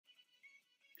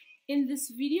In this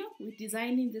video, we're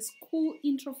designing this cool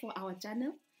intro for our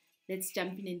channel. Let's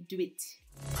jump in and do it.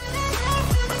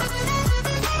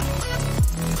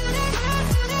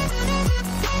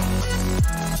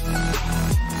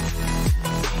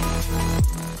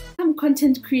 Welcome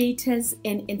content creators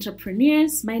and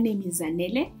entrepreneurs. My name is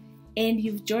Zanele and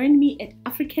you've joined me at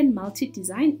African Multi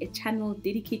Design, a channel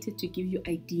dedicated to give you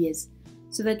ideas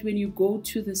so that when you go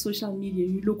to the social media,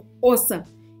 you look awesome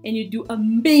and you do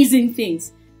amazing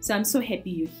things. So I'm so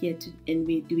happy you're here and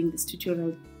we're doing this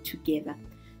tutorial together.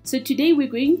 So today we're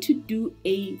going to do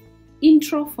a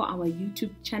intro for our YouTube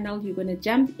channel. You're going to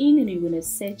jump in and you're going to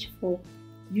search for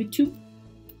YouTube.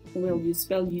 Well, you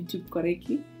spell YouTube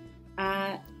correctly.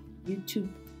 YouTube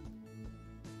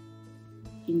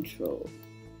intro.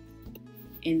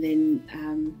 And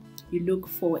then you look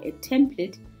for a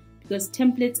template, because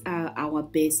templates are our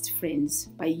best friends.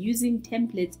 By using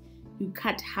templates, you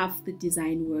cut half the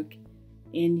design work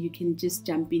and you can just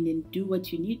jump in and do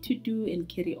what you need to do and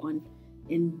carry on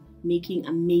and making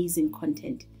amazing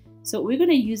content. So we're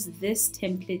going to use this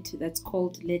template that's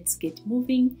called Let's Get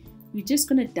Moving. We're just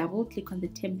going to double click on the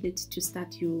template to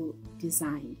start your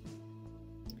design.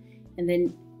 And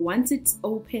then once it's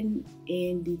open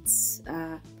and it's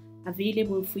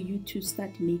available for you to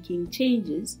start making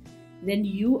changes, then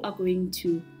you are going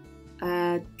to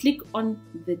click on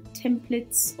the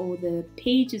templates or the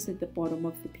pages at the bottom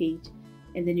of the page,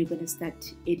 and then you're going to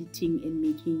start editing and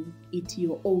making it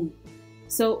your own.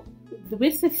 So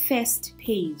with the first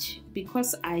page,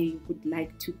 because I would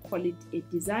like to call it a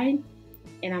design,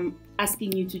 and I'm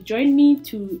asking you to join me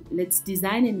to let's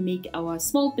design and make our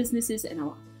small businesses and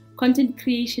our content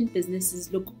creation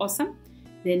businesses look awesome,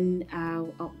 then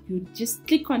you just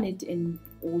click on it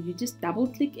or you just double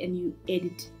click and you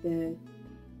edit the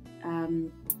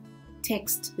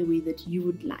text the way that you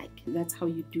would like. That's how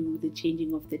you do the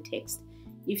changing of the text.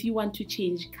 If you want to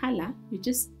change color, you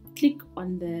just click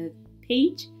on the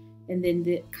page and then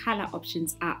the color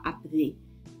options are up there.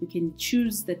 You can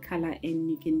choose the color and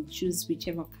you can choose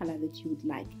whichever color that you would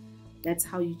like. That's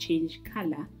how you change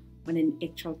color on an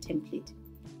actual template.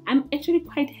 I'm actually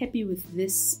quite happy with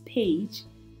this page.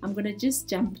 I'm going to just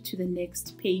jump to the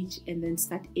next page and then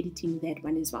start editing that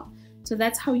one as well. So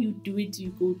that's how you do it.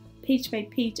 You go page by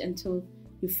page until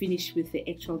you finish with the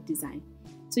actual design.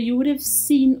 So you would have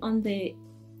seen on the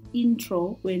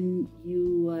intro, when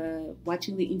you were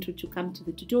watching the intro to come to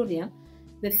the tutorial,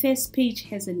 the first page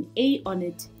has an A on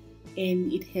it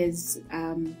and it has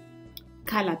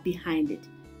color behind it.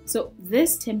 So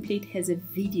this template has a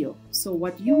video. So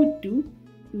what you would do,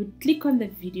 you would click on the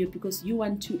video because you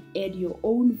want to add your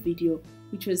own video,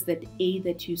 which was that A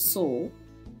that you saw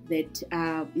that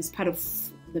is part of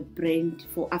the brand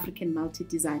for African Multi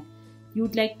Design. You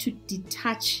would like to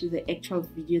detach the actual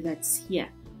video that's here.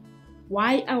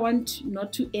 Why I want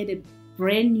not to add a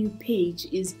brand new page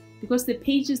is because the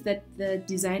pages that the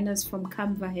designers from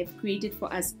Canva have created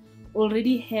for us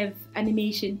already have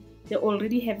animation, they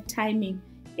already have timing,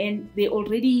 and they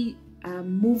already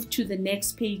moved to the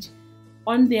next page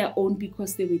on their own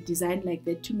because they were designed like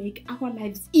that to make our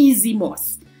lives easy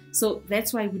most. So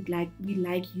that's why we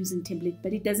like using template,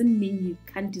 but it doesn't mean you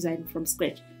can't design from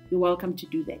scratch. You're welcome to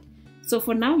do that. So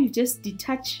for now, you just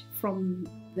detach from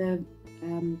the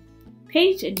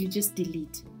page and you just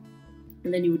delete.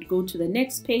 And then you would go to the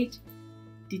next page,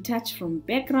 detach from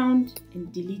background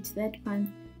and delete that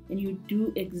one. And you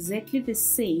do exactly the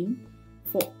same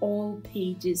for all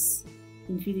pages,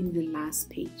 including the last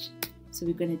page. So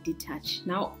we're going to detach.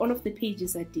 Now all of the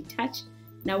pages are detached.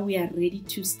 Now we are ready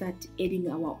to start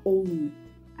adding our own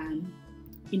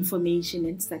information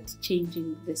and start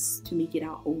changing this to make it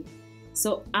our own.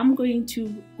 So I'm going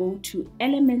to go to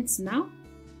elements now.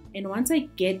 And once I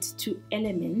get to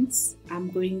elements, I'm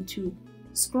going to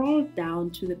scroll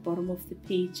down to the bottom of the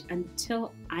page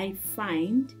until I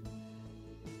find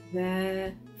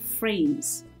the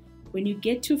frames. When you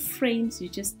get to frames, you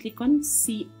just click on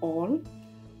see all,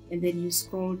 and then you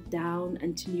scroll down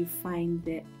until you find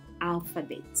the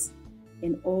alphabets,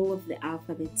 and all of the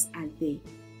alphabets are there.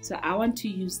 So I want to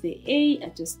use the A. I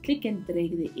just click and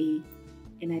drag the A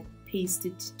and I paste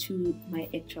it to my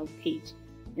actual page,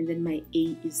 and then my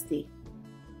A is there.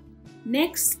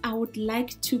 Next, I would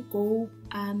like to go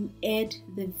add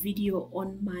the video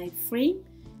on my frame.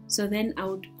 So then I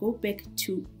would go back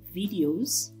to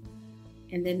videos,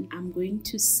 and then I'm going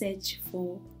to search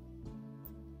for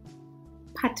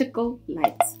particle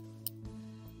lights.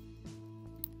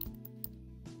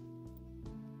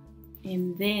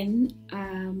 And then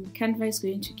Canva is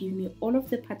going to give me all of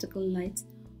the particle lights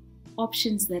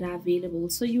options that are available.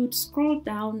 So you would scroll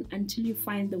down until you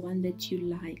find the one that you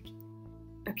like.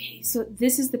 Okay, so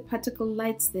this is the particle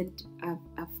lights that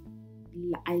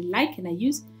I like and I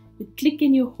use. You click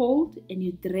and you hold and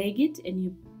you drag it and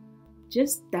you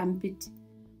just dump it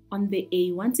on the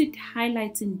A. Once it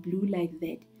highlights in blue like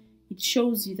that, it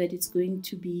shows you that it's going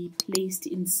to be placed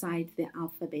inside the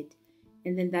alphabet.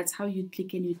 And then that's how you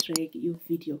click and you drag your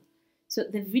video. So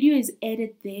the video is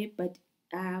added there, but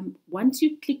once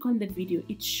you click on the video,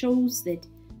 it shows that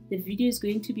the video is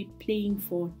going to be playing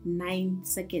for 9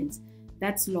 seconds.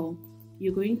 That's long.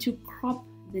 You're going to crop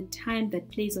the time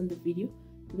that plays on the video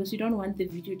because you don't want the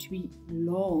video to be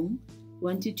long. You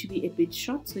want it to be a bit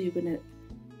short. So you're going to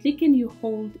click and you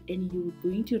hold and you're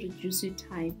going to reduce your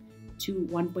time to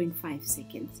 1.5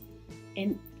 seconds.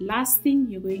 And last thing,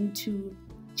 you're going to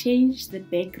change the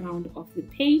background of the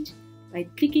page by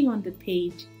clicking on the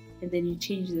page, and then you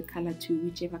change the color to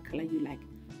whichever color you like.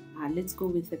 Let's go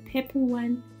with the purple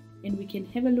one, and we can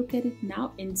have a look at it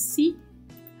now and see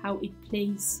how it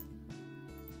plays.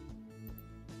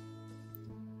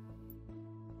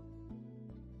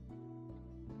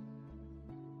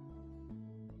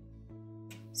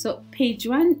 So page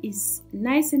 1 is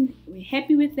nice and we're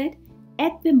happy with that.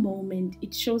 At the moment,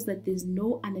 it shows that there's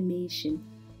no animation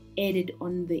added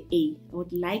on the A. I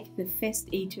would like the first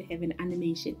A to have an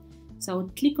animation. So I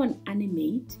would click on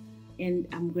animate and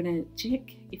I'm gonna check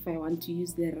if I want to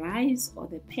use the rise or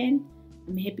the pen.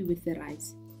 I'm happy with the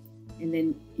rise. And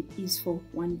then it is for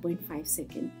 1.5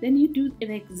 seconds. Then you do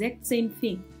the exact same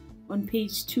thing on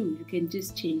page 2. You can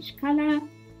just change color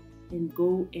and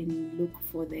go and look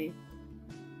for the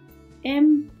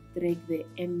M, drag the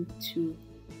M to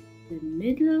the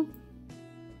middle,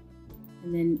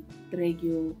 and then drag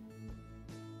your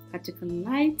particle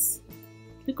lights.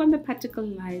 Click on the particle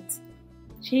lights,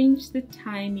 change the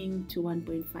timing to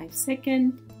 1.5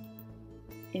 seconds,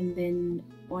 and then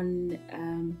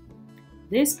on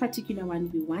this particular one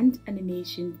we want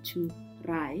animation to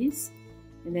rise,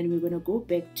 and then we're going to go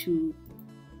back to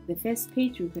the first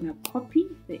page. We're going to copy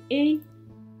the A,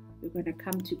 we're going to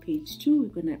come to page 2,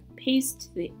 we're going to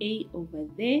paste the A over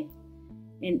there,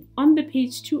 and on the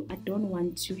page 2 I don't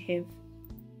want to have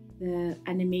the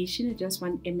animation, I just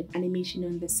want an animation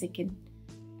on the second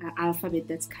alphabet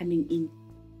that's coming in.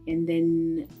 And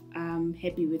then I'm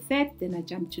happy with that. Then I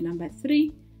jump to number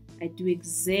 3. I do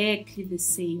exactly the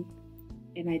same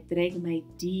and I drag my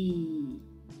D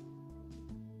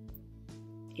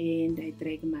and I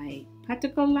drag my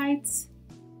particle lights.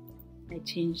 I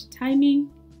change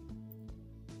timing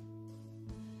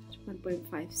to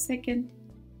 1.5 seconds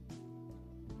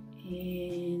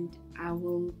and I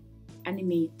will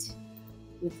animate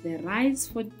with the rise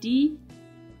for D,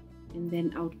 and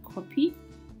then I would copy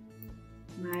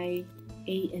my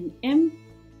A and M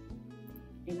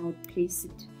and I would place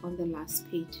it on the last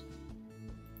page,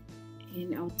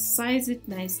 and I would size it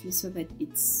nicely so that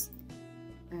it's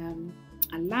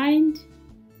aligned,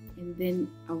 and then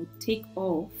I would take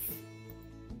off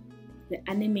the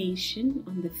animation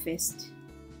on the first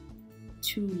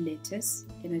 2 letters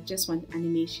and I just want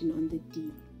animation on the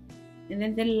D. And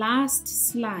then the last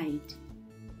slide,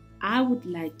 I would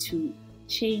like to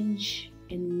change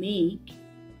and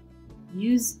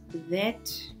use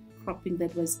that cropping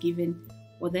that was given,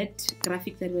 or that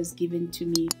graphic that was given to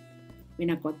me when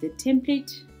I got the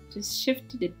template. Just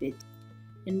shift it a bit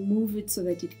and move it so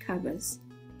that it covers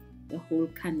the whole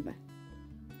Canva.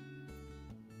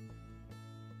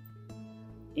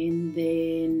 And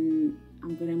then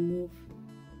I'm going to move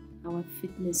our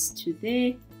fitness to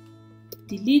there.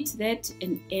 Delete that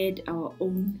and add our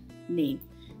own name.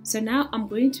 So now I'm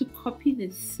going to copy the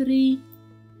 3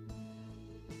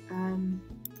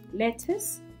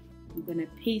 letters. I'm going to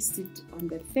paste it on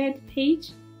the 3rd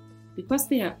page. Because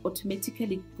they are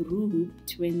automatically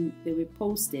grouped when they were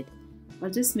posted, I'll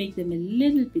just make them a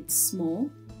little bit small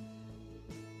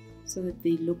so that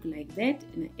they look like that,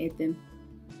 and I add them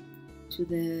to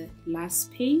the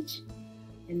last page.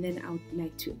 And then I would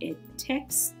like to add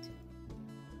text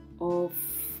of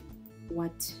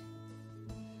what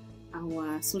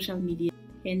our social media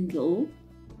handle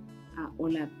are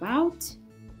all about,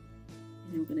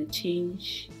 and I'm going to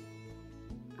change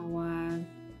our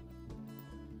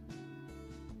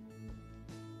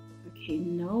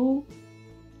no,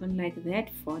 don't like that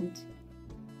font.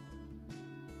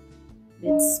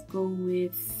 Let's go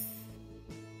with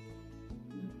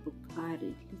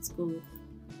Bukhari. Let's go with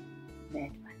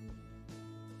that one.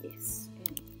 Yes,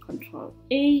 and Control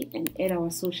A and add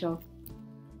our social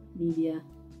media.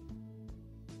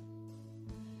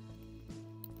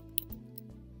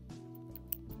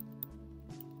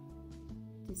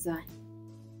 Design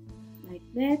like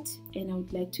that, and I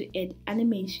would like to add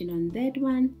animation on that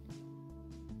one.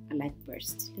 I like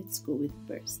burst. Let's go with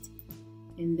burst.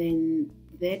 And then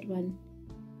that one,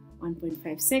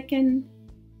 1.5 second,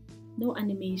 no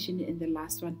animation in the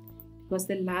last one, because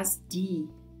the last D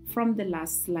from the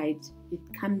last slide, it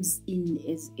comes in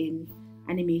as an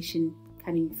animation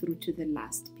coming through to the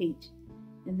last page.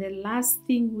 And the last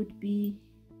thing would be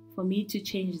for me to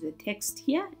change the text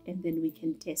here, and then we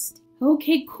can test.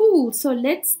 Okay, cool. So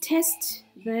let's test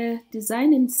the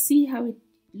design and see how it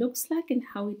looks like and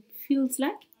how it feels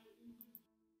like.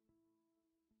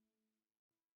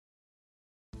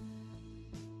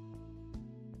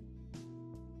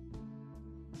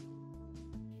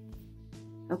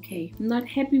 Okay, I'm not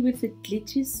happy with the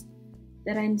glitches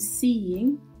that I'm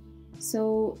seeing.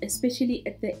 So especially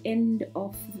at the end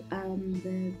of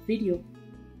the video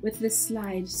with the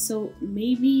slide. So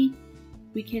maybe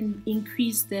we can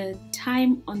increase the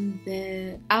time on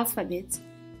the alphabet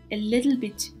a little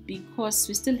bit, because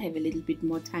we still have a little bit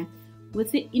more time.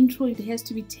 With the intro, it has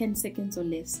to be 10 seconds or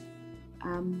less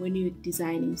when you're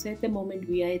designing. So at the moment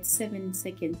we are at 7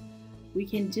 seconds. We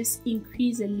can just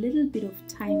increase a little bit of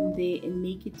time there and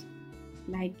make it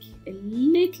like a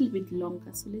little bit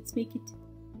longer. So let's make it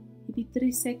maybe 3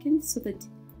 seconds so that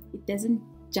it doesn't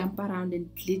jump around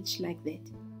and glitch like that.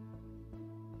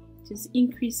 Just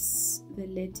increase the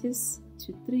letters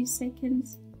to 3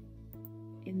 seconds,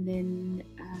 and then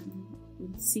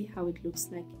we'll see how it looks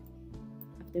like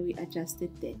after we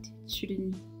adjusted that. It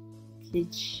shouldn't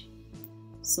glitch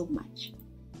so much.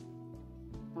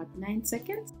 About 9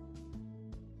 seconds.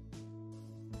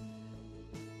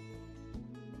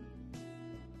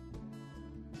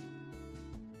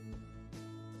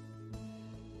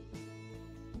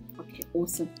 Okay,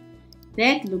 awesome.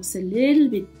 That looks a little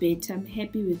bit better. I'm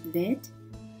happy with that.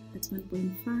 That's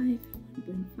 1.5,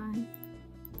 1.5.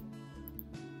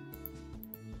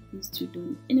 These two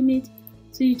don't animate.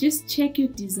 So you just check your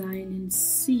design and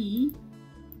see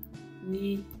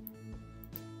where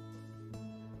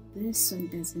this one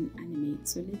doesn't animate.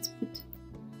 So let's put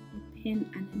a pen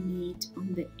animate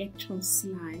on the actual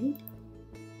slide.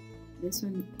 This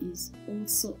one is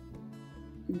also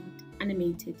not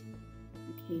animated.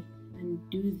 Okay,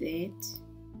 undo that.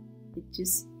 It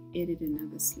just added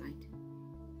another slide.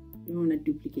 You don't want to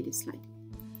duplicate a slide.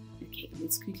 Okay,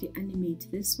 let's quickly animate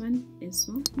this one as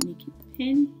well. Make it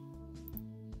pen.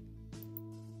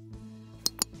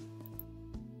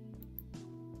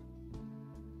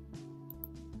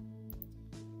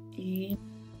 And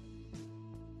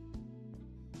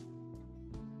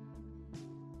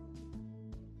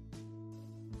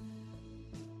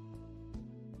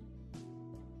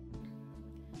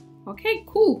okay,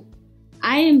 cool.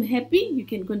 I am happy. You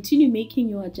can continue making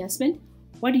your adjustment.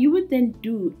 What you would then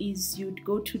do is you'd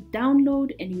go to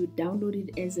download and you download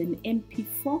it as an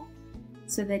MP4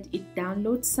 so that it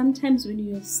downloads. Sometimes when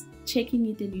you're checking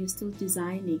it and you're still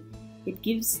designing, it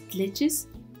gives glitches.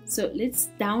 So let's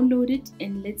download it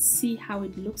and let's see how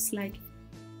it looks like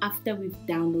after we've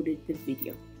downloaded the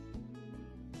video.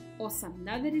 Awesome.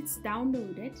 Now that it's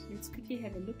downloaded, let's quickly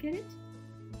have a look at it.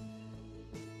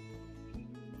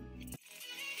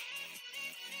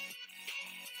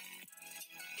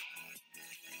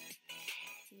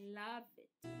 Love it.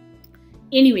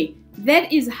 Anyway,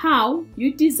 that is how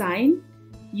you design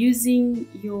using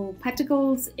your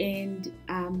particles and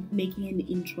making an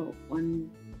intro on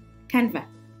Canva.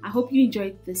 I hope you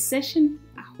enjoyed this session.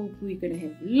 I hope we're going to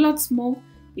have lots more.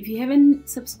 If you haven't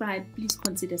subscribed, please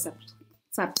consider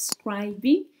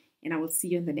subscribing, and I will see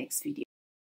you in the next video.